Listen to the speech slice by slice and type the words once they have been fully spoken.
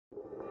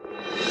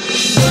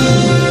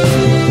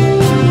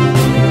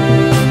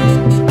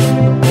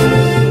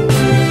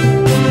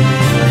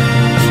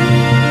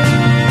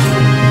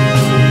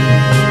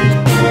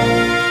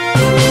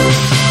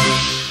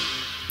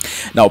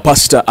Now,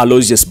 Pastor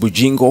Aloysius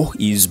Bugingo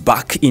is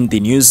back in the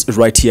news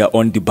right here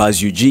on the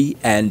Buzz UG,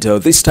 and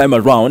this time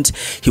around,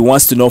 he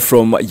wants to know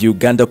from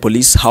Uganda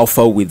police how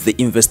far with the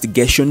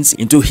investigations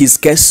into his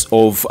case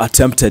of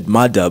attempted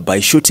murder by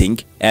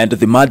shooting and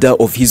the murder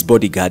of his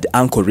bodyguard,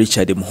 Uncle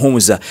Richard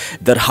Mhumuza,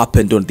 that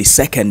happened on the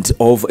 2nd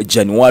of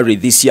January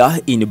this year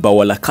in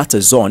Bawalakata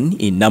zone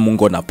in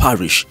Namungona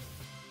parish.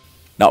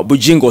 Now,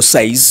 Bugingo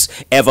says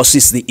ever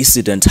since the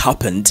incident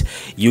happened,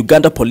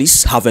 Uganda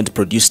police haven't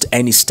produced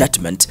any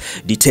statement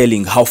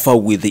detailing how far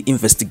with the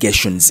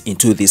investigations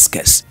into this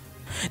case.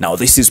 Now,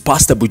 this is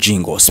Pastor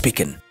Bugingo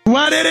speaking.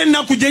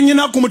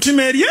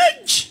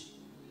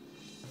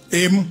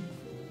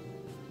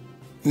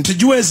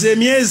 Ntijuweze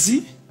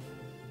emyezi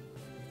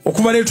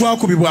okubaletwa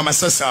kubibwa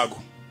amasasi ago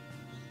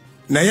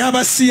naye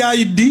aba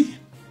CID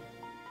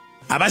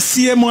aba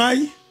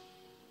CMI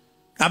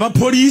aba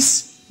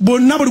police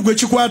bonna buli gwe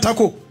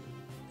kikwatako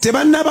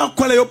tebannaba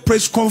kukolayo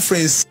press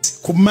conference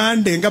ku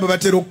Monday nga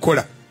babatera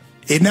okukola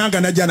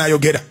enanga najja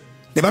nayogera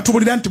ne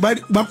batubulira nti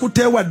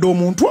bakuteewadde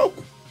omuntu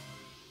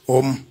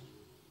ogwo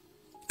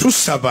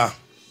tusaba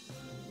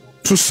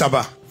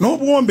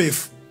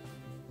n'obuwombeefu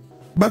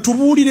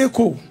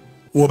batubuulireko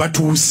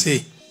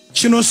wobatuuse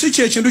kino si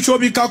kyekintu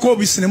kyobikako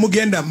obisi ne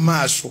mugenda mu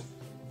maaso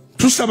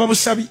tusaba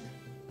busabi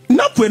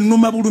nakwe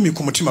nnuma bulumi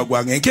ku mutima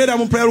gwange nkeera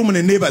mu prayer room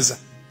ne neebaza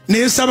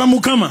neesaba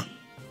Mukama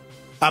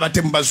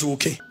abatemu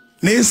bazuuke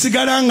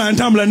neesigala nga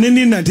ntambula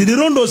nenina nti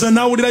lirondooza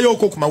naawulirayo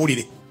okwo ku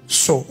mawulire.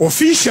 So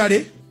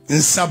officially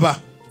nsaba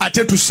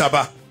ate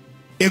tusaba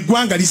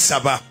eggwanga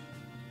lisaba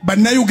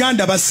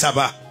bannayuganda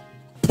basaba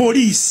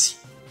poliisi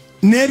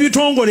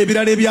n'ebitongole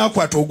ebirala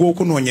ebyakwata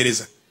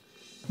ogw'okunoonyereza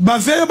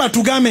baveeyo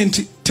batugambe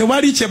nti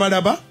tewali kye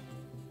balaba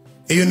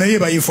eyo naye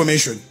ba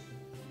information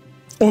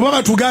oba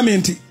batugambe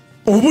nti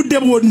obudde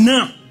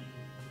bwonna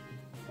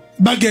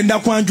bagenda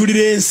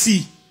kwanjulira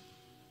ensi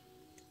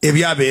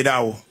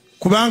ebyabeerawo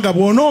kubanga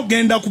bw'ona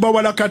ogenda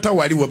kubawalakata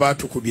wali we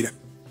baatukubira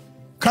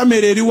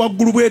kamera eri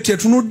waggulu bweti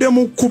etunudde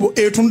mu kkubo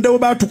etunudde we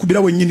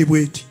baatukubira wennyini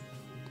bweti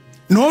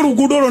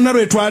n'oluguudo lwonna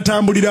lwe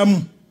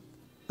twatambuliramu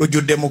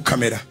lujjudde mu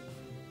kamera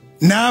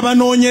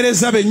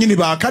n'abanoonyereza bennyini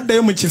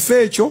baakaddayo mu kifo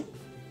ekyo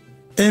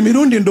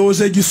emirundi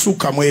ndowooza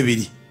egisukkamu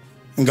ebiri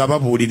nga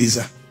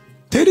babuuliriza.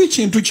 Teri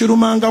kintu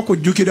kirumanga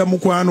kujjukira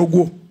mukwano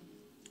gwo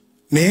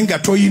naye nga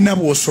toyina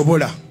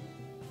bw'osobola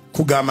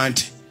kugamba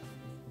nti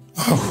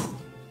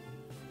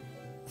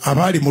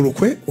abaali mu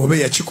lukwe oba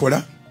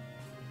yakikola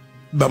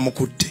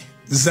bamukutte.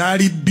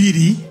 Zaali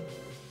 2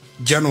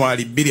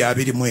 January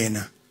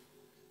 2024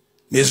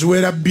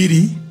 neziwera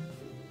 2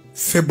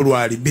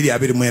 February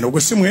 2024 ogwo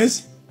si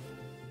mwezi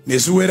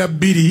neziwera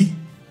 2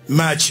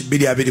 March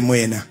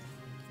 2024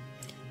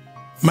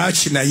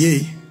 March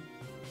naye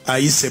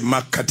ayise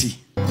Makati.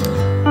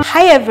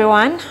 Hi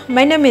everyone,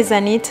 my name is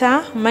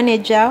Anita,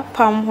 manager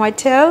Palm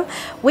Hotel.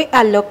 We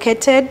are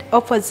located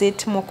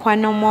opposite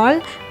Mukwano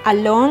Mall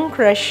along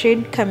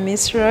Rashid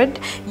Kamis Road.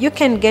 You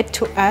can get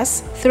to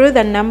us through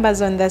the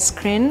numbers on the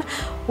screen.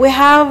 We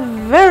have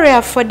very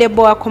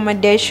affordable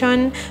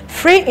accommodation,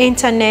 free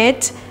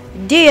internet,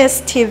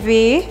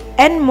 DSTV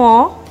and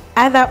more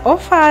other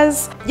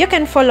offers. You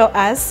can follow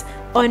us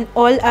on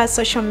all our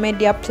social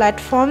media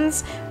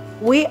platforms.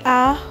 We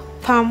are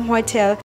Palm Hotel.